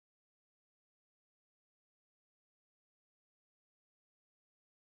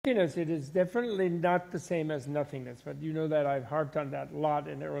emptiness, it is definitely not the same as nothingness, but you know that I've harped on that a lot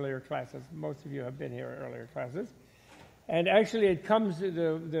in the earlier classes. Most of you have been here in earlier classes. And actually it comes, the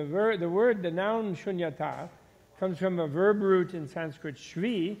noun shunyata comes from a verb root in Sanskrit,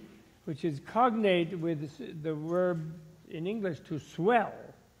 shvi, which is cognate with the verb in English to swell.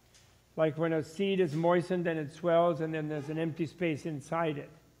 Like when a seed is moistened and it swells and then there's an empty space inside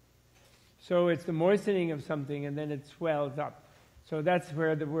it. So it's the moistening of something and then it swells up. So that's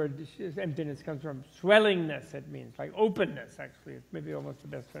where the word emptiness comes from. Swellingness, it means, like openness, actually. It's maybe almost the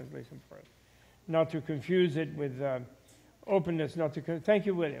best translation for it. Not to confuse it with openness, thank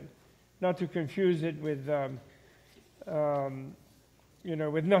you, William. Not to confuse it with,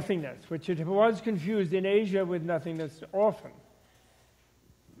 with nothingness, which it was confused in Asia with nothingness often.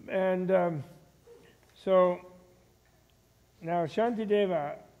 And so, now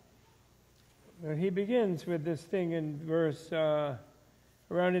Shantideva, he begins with this thing in verse,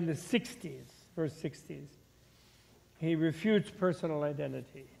 around in the 60s, verse 60s. He refutes personal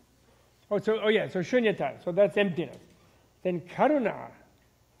identity. So shunyata, so that's emptiness. Then karuna.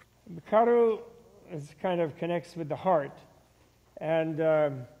 Karu is kind of connects with the heart. And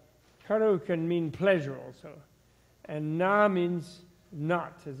karu can mean pleasure also. And na means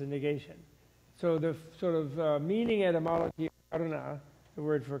not as a negation. So the sort of meaning etymology of karuna, the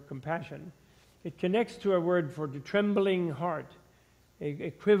word for compassion, it connects to a word for the trembling heart,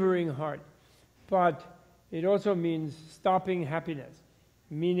 a quivering heart. But it also means stopping happiness,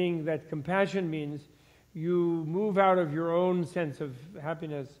 meaning that compassion means you move out of your own sense of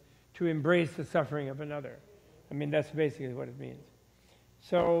happiness to embrace the suffering of another. I mean, that's basically what it means.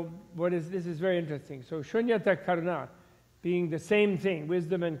 So this is very interesting. So shunyata karuna being the same thing,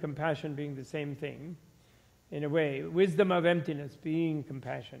 wisdom and compassion being the same thing, in a way. Wisdom of emptiness being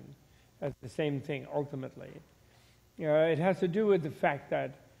compassion. That's the same thing, ultimately. It has to do with the fact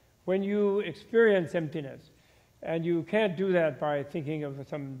that when you experience emptiness, and you can't do that by thinking of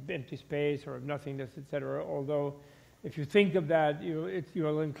some empty space or of nothingness, etc., although if you think of that,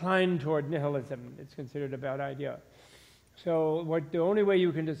 you'll incline toward nihilism. It's considered a bad idea. So the only way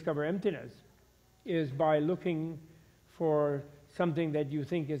you can discover emptiness is by looking for something that you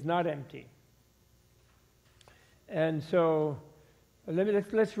think is not empty. And so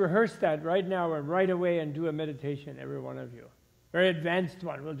let's rehearse that right now and right away and do a meditation, every one of you. Very advanced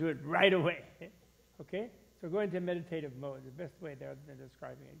one. We'll do it right away. Okay? So go into meditative mode, the best way they're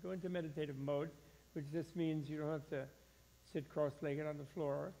describing it. Go into meditative mode, which just means you don't have to sit cross-legged on the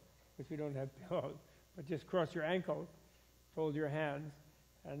floor, because we don't have pillows, but just cross your ankles, fold your hands,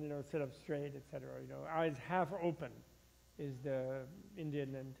 and sit up straight, etc. Eyes half open is the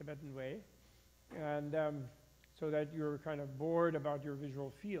Indian and Tibetan way, and so that you're kind of bored about your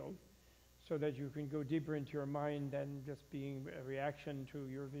visual field, so that you can go deeper into your mind than just being a reaction to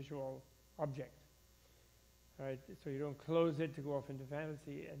your visual object. Right? So you don't close it to go off into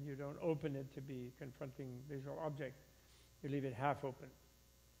fantasy, and you don't open it to be confronting visual objects. You leave it half open,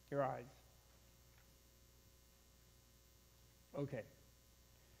 your eyes. Okay.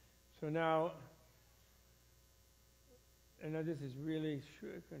 So now, and now this is really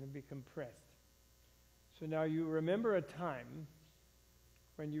going to be compressed. So now you remember a time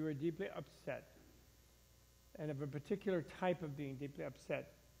when you were deeply upset, and of a particular type of being deeply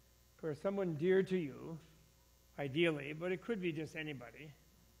upset, where someone dear to you, ideally, but it could be just anybody.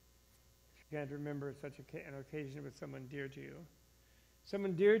 If you can't remember such an occasion with someone dear to you.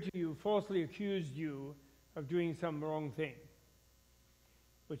 Someone dear to you falsely accused you of doing some wrong thing,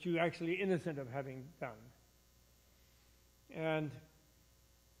 which you're actually innocent of having done. And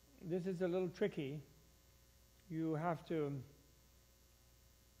this is a little tricky. You have to,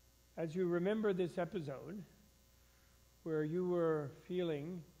 as you remember this episode, where you were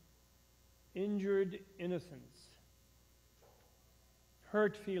feeling injured innocence,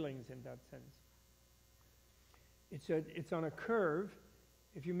 hurt feelings in that sense. It's on a curve.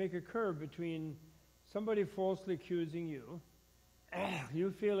 If you make a curve between somebody falsely accusing you,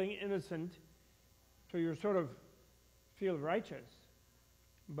 you feeling innocent, so you sort of feel righteous,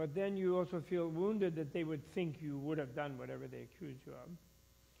 but then you also feel wounded that they would think you would have done whatever they accused you of.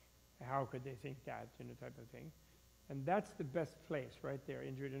 How could they think that, type of thing. And that's the best place, right there,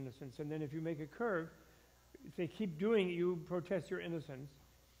 injured innocence. And then if you make a curve, if they keep doing it, you protest your innocence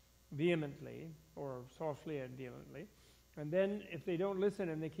vehemently, or softly and vehemently. And then if they don't listen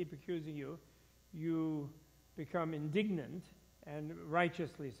and they keep accusing you, you become indignant, and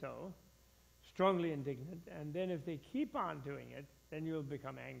righteously so, strongly indignant. And then if they keep on doing it, then you'll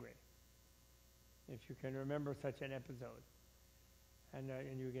become angry. If you can remember such an episode. And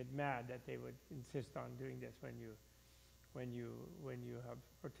you get mad that they would insist on doing this when you when you have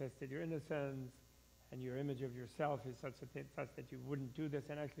protested your innocence, and your image of yourself is such that you wouldn't do this,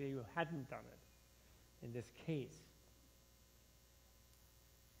 and actually you hadn't done it in this case.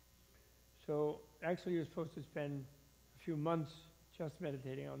 So actually you're supposed to spend a few months just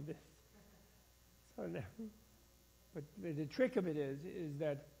meditating on this. So now, but the trick of it is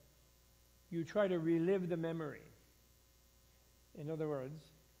that you try to relive the memory. In other words,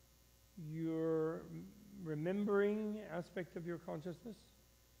 your remembering aspect of your consciousness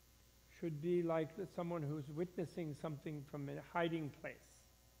should be like someone who's witnessing something from a hiding place.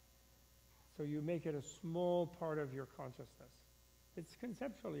 So you make it a small part of your consciousness. It's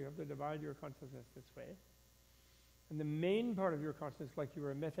conceptual. You have to divide your consciousness this way. And the main part of your consciousness, like you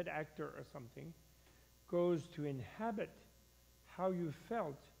were a method actor or something, goes to inhabit how you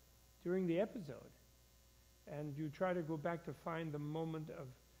felt during the episode. And you try to go back to find the moment of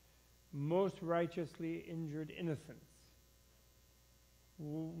most righteously injured innocence,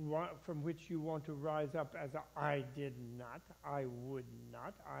 from which you want to rise up as a I did not, I would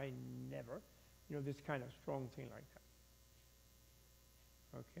not, I never. You know, this kind of strong thing like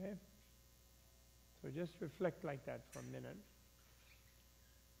that. Okay? So just reflect like that for a minute.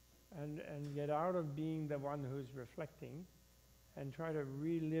 And get out of being the one who's reflecting and try to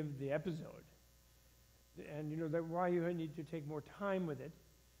relive the episode. And you know that why you need to take more time with it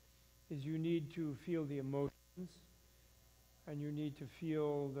is you need to feel the emotions, and you need to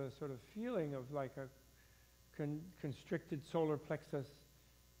feel the sort of feeling of like a constricted solar plexus,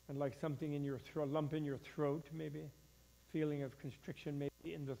 and like something in your throat, lump in your throat maybe, feeling of constriction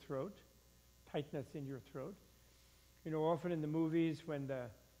maybe in the throat, tightness in your throat. You know, often in the movies when the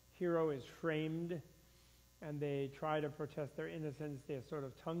hero is framed and they try to protest their innocence, they're sort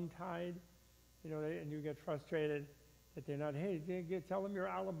of tongue-tied, you know, and you get frustrated that they're not, hey, tell them your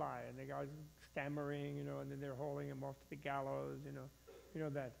alibi, and the guy's stammering, you know, and then they're hauling him off to the gallows, you know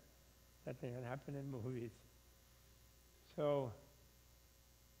that thing that happened in movies. So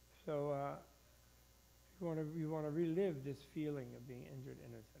you want to relive this feeling of being injured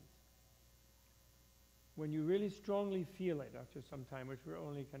innocence. When you really strongly feel it after some time, which we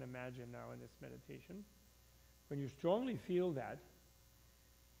only can imagine now in this meditation, when you strongly feel that,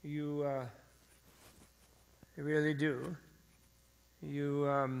 you really do,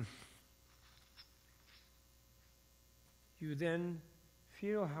 you then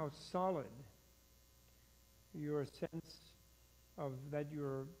feel how solid your sense of that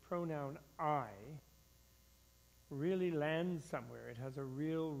your pronoun I really lands somewhere. It has a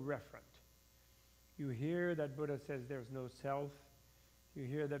real referent. You hear that Buddha says there's no self. You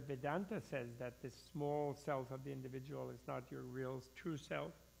hear that Vedanta says that this small self of the individual is not your real true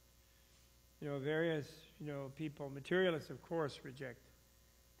self. You know, various, people, materialists of course reject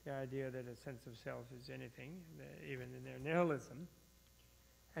the idea that a sense of self is anything, even in their nihilism.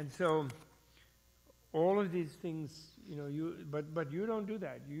 And so all of these things, but you don't do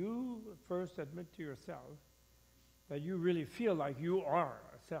that. You first admit to yourself that you really feel like you are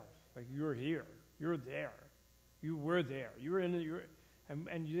a self, like you're here, you're there, you were there,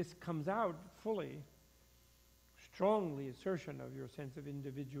 and this comes out fully, strongly assertion of your sense of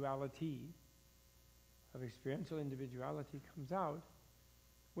individuality, of experiential individuality comes out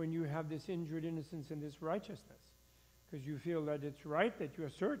when you have this injured innocence and this righteousness, because you feel that it's right that you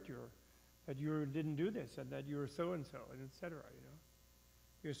assert that you didn't do this and that you're so and so, and etc.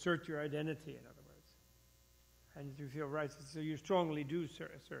 You assert your identity, in other words, and you feel right. So you strongly do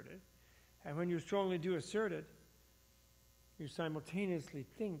assert it, and when you strongly do assert it, you simultaneously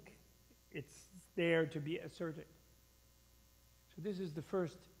think it's there to be asserted. So this is the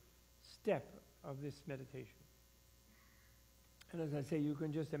first step of this meditation. And as I say, you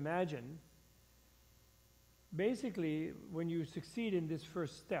can just imagine, basically, when you succeed in this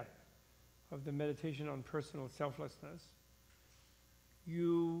first step of the meditation on personal selflessness,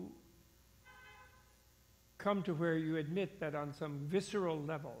 you come to where you admit that on some visceral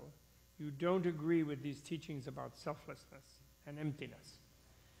level, you don't agree with these teachings about selflessness and emptiness.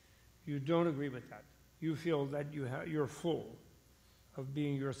 You don't agree with that. You feel that you're full of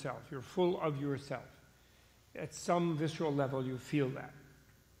being yourself. You're full of yourself. At some visceral level, you feel that.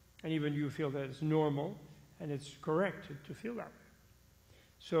 And even you feel that it's normal and it's correct to feel that way.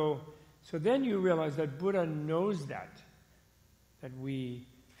 So then you realize that Buddha knows that we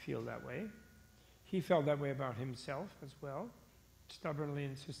feel that way. He felt that way about himself as well, stubbornly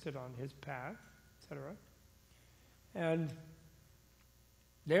insisted on his path, etc. And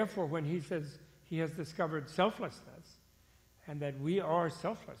therefore, when he says he has discovered selflessness, and that we are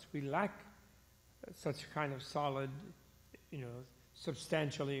selfless, we lack such kind of solid,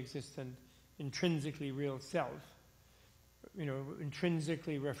 substantially existent, intrinsically real self,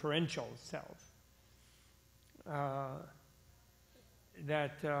 intrinsically referential self.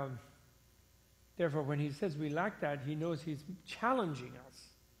 Therefore, when he says we lack that, he knows he's challenging us.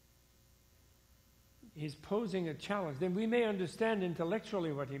 He's posing a challenge. Then we may understand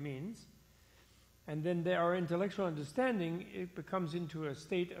intellectually what he means, and then our intellectual understanding, it becomes into a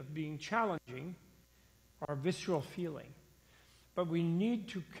state of being challenging our visceral feeling. But we need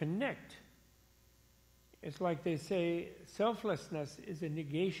to connect. It's like they say, selflessness is a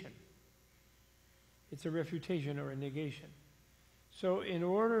negation. It's a refutation or a negation. So in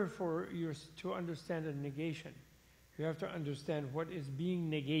order for you to understand a negation, you have to understand what is being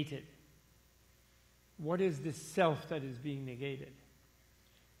negated. What is this self that is being negated?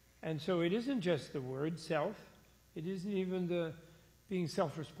 And so it isn't just the word self. It isn't even the being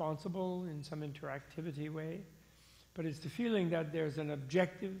self-responsible in some interactivity way. But it's the feeling that there's an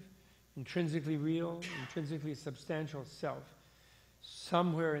objective, intrinsically real, intrinsically substantial self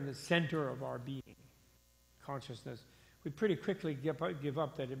somewhere in the center of our being, consciousness. We pretty quickly give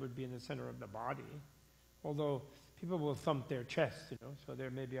up that it would be in the center of the body, although people will thump their chest, so there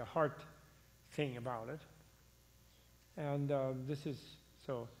may be a heart thing about it. And this is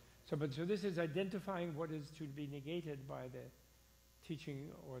so this is identifying what is to be negated by the teaching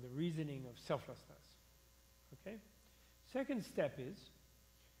or the reasoning of selflessness. Okay? Second step is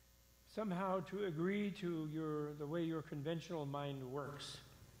somehow to agree to the way your conventional mind works.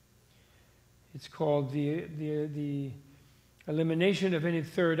 It's called the elimination of any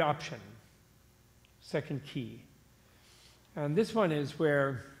third option, second key. And this one is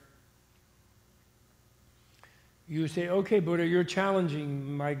where you say, okay, Buddha, you're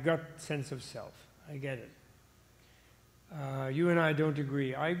challenging my gut sense of self. I get it. You and I don't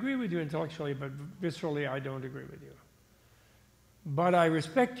agree. I agree with you intellectually, but viscerally I don't agree with you. But I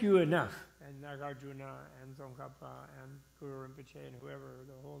respect you enough, and Nagarjuna and Tsongkhapa and Guru Rinpoche and whoever,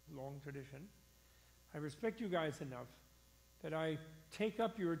 the whole long tradition. I respect you guys enough that I take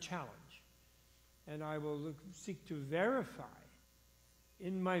up your challenge, and I will seek to verify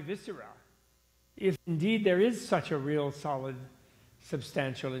in my viscera if indeed there is such a real, solid,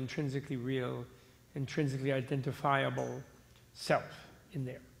 substantial, intrinsically real, intrinsically identifiable self in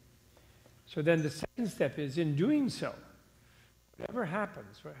there. So then the second step is, in doing so, whatever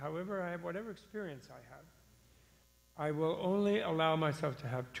happens, whatever experience I have, I will only allow myself to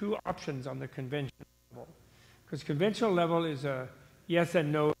have two options on the conventional level. Because conventional level is a yes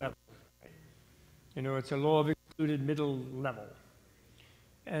and no level. It's a law of excluded middle level.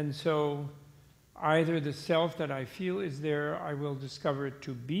 And so either the self that I feel is there, I will discover it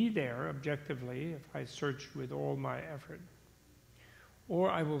to be there objectively if I search with all my effort, or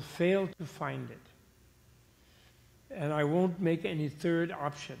I will fail to find it. And I won't make any third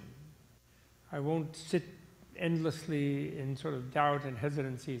option. I won't sit endlessly in sort of doubt and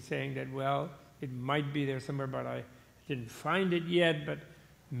hesitancy saying that, well, it might be there somewhere, but I didn't find it yet, but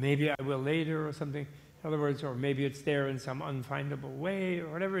maybe I will later or something. In other words, or maybe it's there in some unfindable way, or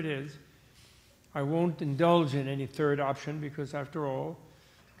whatever it is. I won't indulge in any third option because, after all,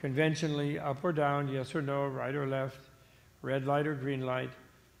 conventionally, up or down, yes or no, right or left, red light or green light,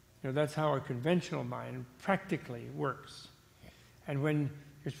 that's how a conventional mind practically works. And when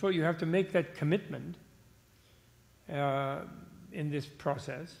you have to make that commitment in this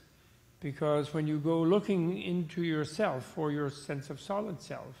process, because when you go looking into yourself for your sense of solid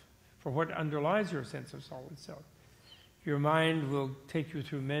self, for what underlies your sense of solid self, your mind will take you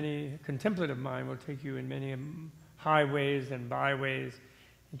through contemplative mind will take you in many highways and byways,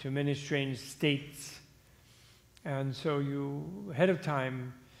 into many strange states. And so you, ahead of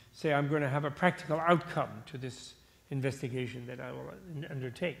time, say, I'm going to have a practical outcome to this investigation that I will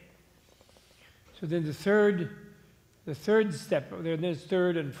undertake. So then the third step, there's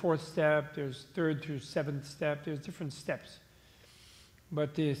third and fourth step, there's third through seventh step, there's different steps.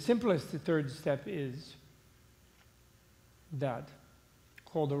 But the simplest, the third step is that,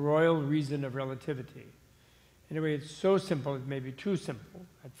 called the royal reason of relativity. Anyway, it's so simple, it may be too simple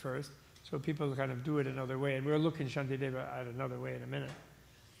at first, so people kind of do it another way, and we'll look in Shantideva at another way in a minute.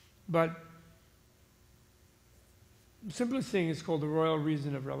 But the simplest thing is called the royal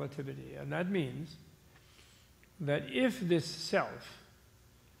reason of relativity, and that means that if this self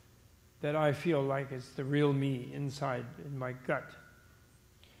that I feel like is the real me inside in my gut,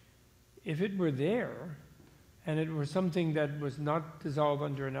 if it were there, and it were something that was not dissolved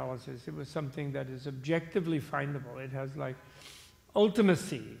under analysis, it was something that is objectively findable, it has like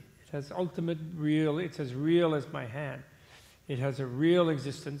ultimacy, it has ultimate real, it's as real as my hand. It has a real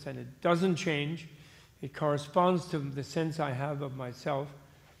existence and it doesn't change. It corresponds to the sense I have of myself,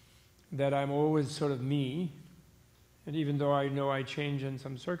 that I'm always sort of me, And even though I know I change in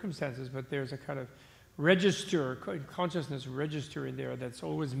some circumstances, but there's a kind of register, consciousness register in there that's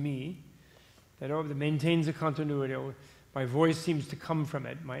always me, that maintains a continuity. My voice seems to come from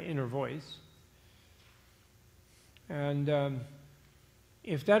it, my inner voice. And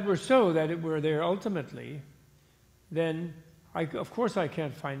if that were so, that it were there ultimately, then of course I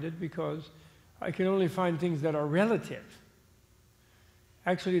can't find it, because I can only find things that are relative.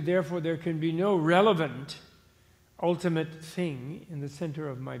 Actually, therefore, there can be no relevant ultimate thing in the center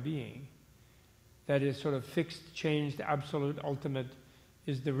of my being that is sort of fixed, changed, absolute, ultimate,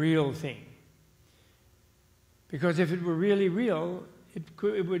 is the real thing. Because if it were really real,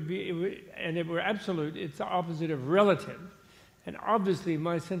 and it were absolute, it's the opposite of relative. And obviously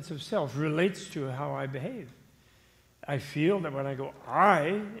my sense of self relates to how I behave. I feel that when I go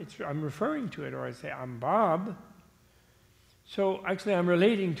I'm referring to it, or I say I'm Bob. So actually I'm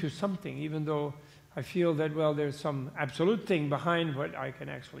relating to something, even though I feel that, well, there's some absolute thing behind what I can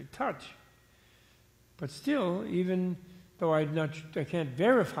actually touch. But still, even though I can't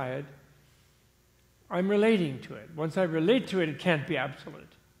verify it, I'm relating to it. Once I relate to it, it can't be absolute.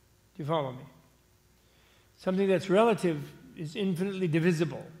 Do you follow me? Something that's relative is infinitely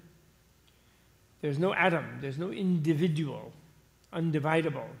divisible. There's no atom, there's no individual,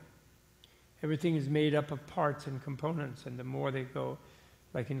 undividable. Everything is made up of parts and components, and the more they go,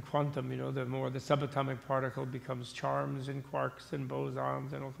 like in quantum, the more the subatomic particle becomes charms and quarks and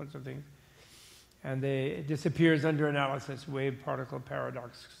bosons and all sorts of things. And it disappears under analysis, wave-particle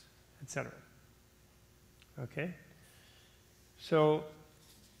paradox, etc. Okay? So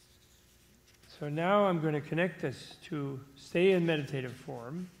now I'm going to connect this to stay in meditative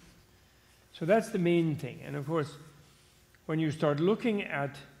form. So that's the main thing. And of course, when you start looking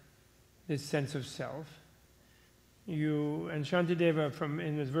at this sense of self, and Shantideva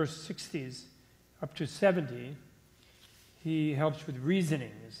in the verse 60s up to 70, he helps with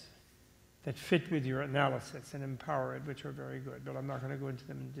reasonings that fit with your analysis and empower it, which are very good, but I'm not going to go into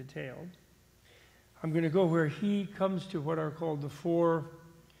them in detail. I'm going to go where he comes to what are called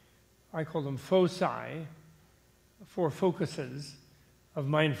I call them foci, 4 focuses of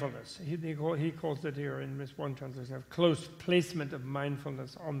mindfulness. He calls it here in this one translation, close placement of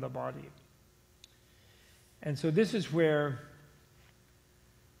mindfulness on the body. And so this is where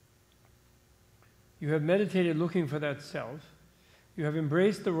you have meditated looking for that self. You have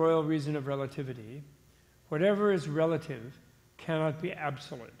embraced the royal reason of relativity. Whatever is relative cannot be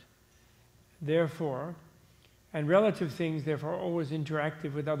absolute. Therefore, and relative things, therefore, are always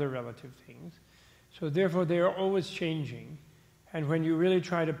interactive with other relative things. So therefore, they are always changing. And when you really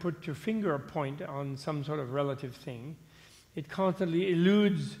try to put your finger point on some sort of relative thing, it constantly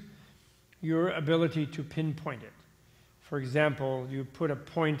eludes your ability to pinpoint it. For example, you put a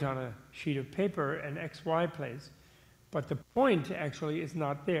point on a sheet of paper, an XY place, but the point actually is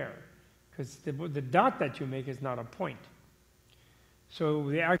not there, because the dot that you make is not a point. So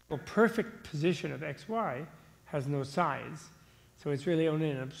the actual perfect position of XY has no size, so it's really only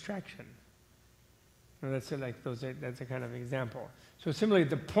an abstraction. That's a kind of example. So similarly,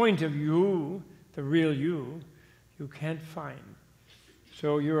 the point of you, the real you can't find.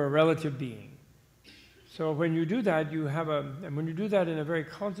 So you're a relative being. So when you do that, and when you do that in a very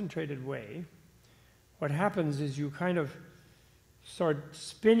concentrated way, what happens is you kind of start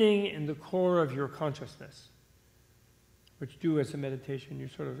spinning in the core of your consciousness, which do as a meditation. You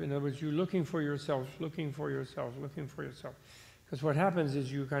sort of, in other words, you're looking for yourself, looking for yourself, looking for yourself. Because what happens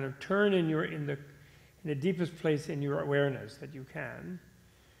is you kind of turn in the deepest place in your awareness that you can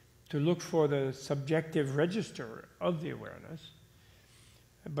to look for the subjective register of the awareness.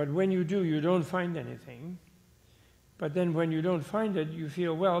 But when you do, you don't find anything. But then when you don't find it, you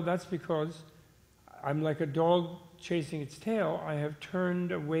feel, well, that's because I'm like a dog chasing its tail. I have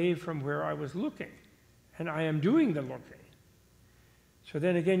turned away from where I was looking, and I am doing the looking. So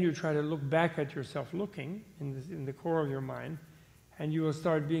then again, you try to look back at yourself looking in the core of your mind, and you will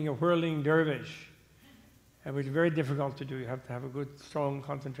start being a whirling dervish, which is very difficult to do. You have to have a good, strong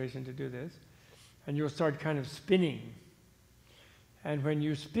concentration to do this. And you'll start kind of spinning. And when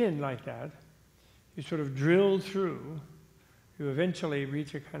you spin like that, you sort of drill through. You eventually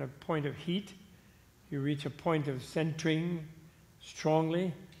reach a kind of point of heat. You reach a point of centering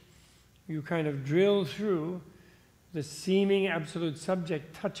strongly. You kind of drill through the seeming absolute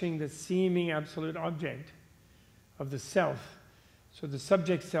subject touching the seeming absolute object of the self. So the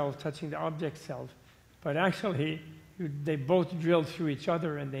subject self touching the object self. But actually, they both drill through each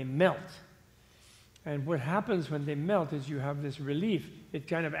other and they melt. And what happens when they melt is you have this relief. It's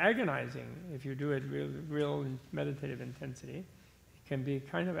kind of agonizing if you do it real meditative intensity. It can be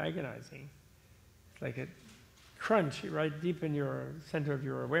kind of agonizing. It's like it crunch right deep in your center of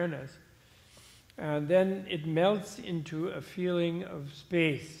your awareness. And then it melts into a feeling of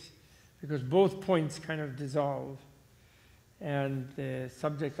space, because both points kind of dissolve, and the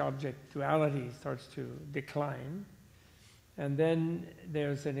subject-object duality starts to decline. And then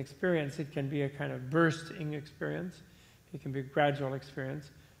there's an experience. It can be a kind of bursting experience. It can be a gradual experience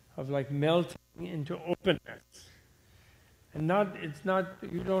of like melting into openness. And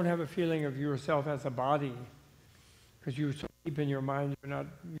you don't have a feeling of yourself as a body, because you're so deep in your mind, you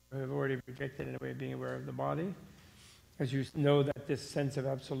have already rejected in a way of being aware of the body, because you know that this sense of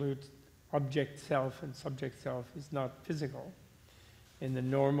absolute object self and subject self is not physical in the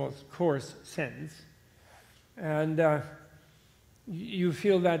normal coarse sense. And you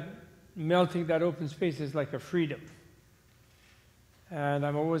feel that melting, that open space is like a freedom. And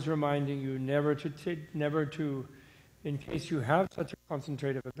I'm always reminding you never to, in case you have such a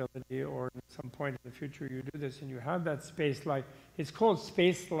concentrative ability, or at some point in the future you do this and you have that space-like, it's called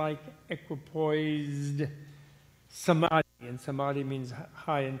space-like equipoised samadhi, and samadhi means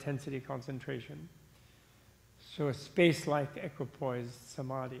high intensity concentration. So a space-like equipoised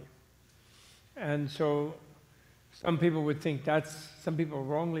samadhi. And so some people wrongly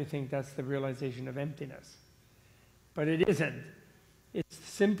think that's the realization of emptiness. But it isn't. It's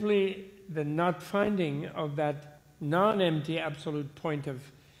simply the not finding of that non-empty absolute point of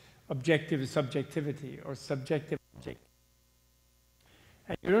objective subjectivity, or subjective object.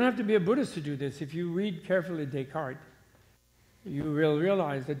 And you don't have to be a Buddhist to do this. If you read carefully Descartes, you will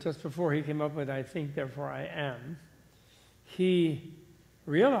realize that just before he came up with I think, therefore I am, he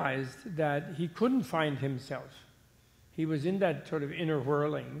realized that he couldn't find himself. He was in that sort of inner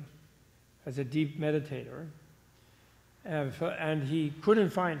whirling as a deep meditator, and he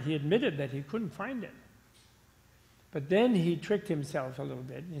admitted that he couldn't find it. But then he tricked himself a little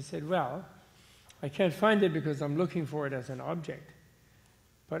bit. He said, well, I can't find it because I'm looking for it as an object.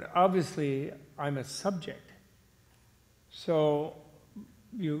 But obviously, I'm a subject. So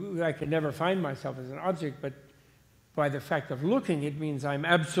I could never find myself as an object, but by the fact of looking, it means I'm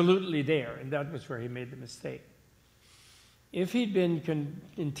absolutely there. And that was where he made the mistake. If he'd been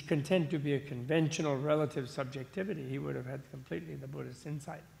content to be a conventional relative subjectivity, he would have had completely the Buddhist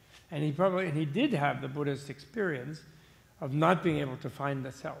insight. And he did have the Buddhist experience of not being able to find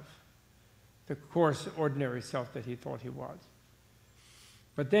the self, the coarse, ordinary self that he thought he was.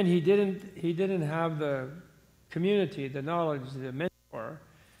 But then he didn't have the community, the knowledge, the mentor,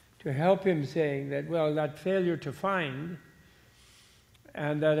 to help him, saying that, well, that failure to find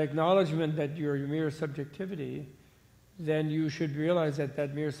and that acknowledgement that you're mere subjectivity, then you should realize that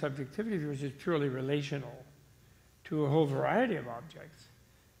that mere subjectivity of yours is purely relational to a whole variety of objects.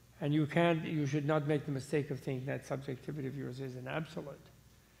 And you should not make the mistake of thinking that subjectivity of yours is an absolute.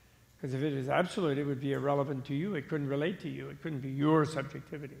 Because if it is absolute, it would be irrelevant to you. It couldn't relate to you. It couldn't be your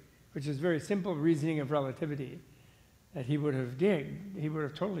subjectivity, which is very simple reasoning of relativity that he would have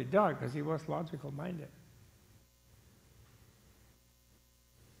totally dug, because he was logical minded.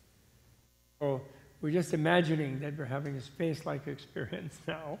 So we're just imagining that we're having a space-like experience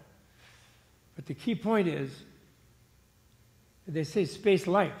now. But the key point is, they say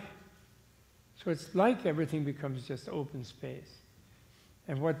space-like. So it's like everything becomes just open space.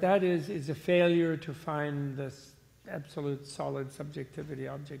 And what that is a failure to find this absolute solid subjectivity,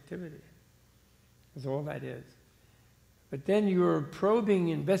 objectivity. That's all that is. But then your probing,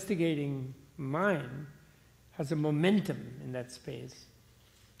 investigating mind has a momentum in that space,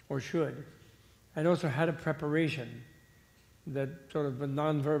 or should, and also had a preparation that sort of would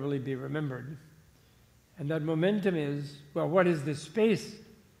non-verbally be remembered. And that momentum is, well, what is this space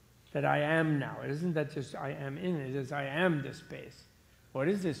that I am now? It isn't that just I am in it, it is I am this space. What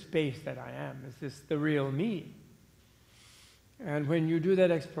is this space that I am? Is this the real me? And when you do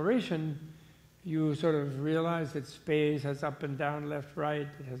that exploration, you sort of realize that space has up and down, left, right,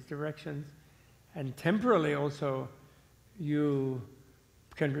 it has directions. And temporally also, you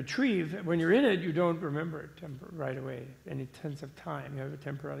can retrieve. When you're in it, you don't remember it right away, any sense of time. You have a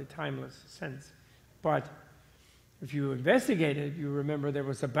temporarily timeless sense. But if you investigate it, you remember there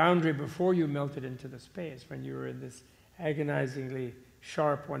was a boundary before you melted into the space, when you were in this agonizingly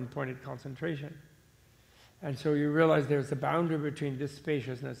sharp, one-pointed concentration. And so you realize there's a boundary between this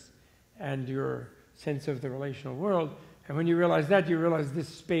spaciousness and your sense of the relational world. And when you realize that, you realize this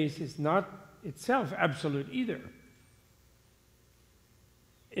space is not itself absolute either.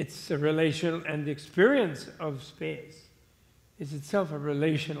 It's a relational, and the experience of space is itself a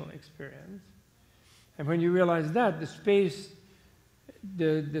relational experience. And when you realize that, the space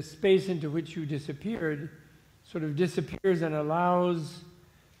into which you disappeared sort of disappears and allows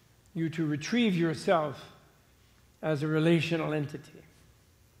you to retrieve yourself as a relational entity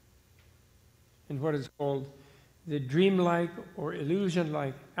in what is called the dreamlike or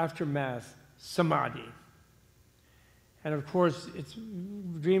illusion-like aftermath samadhi. And of course, it's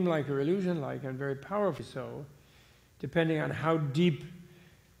dreamlike or illusion-like, and very powerfully so, depending on how deep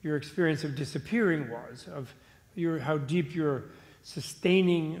your experience of disappearing was, how deep your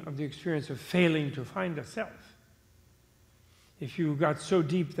sustaining of the experience of failing to find a self. If you got so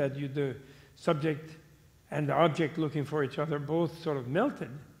deep that the subject and the object looking for each other both sort of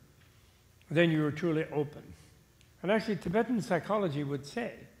melted, then you were truly open. And actually, Tibetan psychology would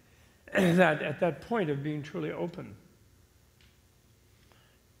say that at that point of being truly open,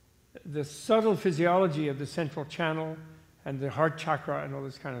 the subtle physiology of the central channel and the heart chakra and all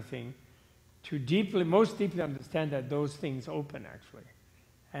this kind of thing, most deeply understand that those things open actually.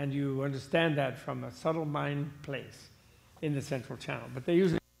 And you understand that from a subtle mind place in the central channel. But they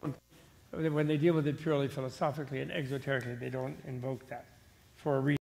usually don't, when they deal with it purely philosophically and exoterically, they don't invoke that for a reason.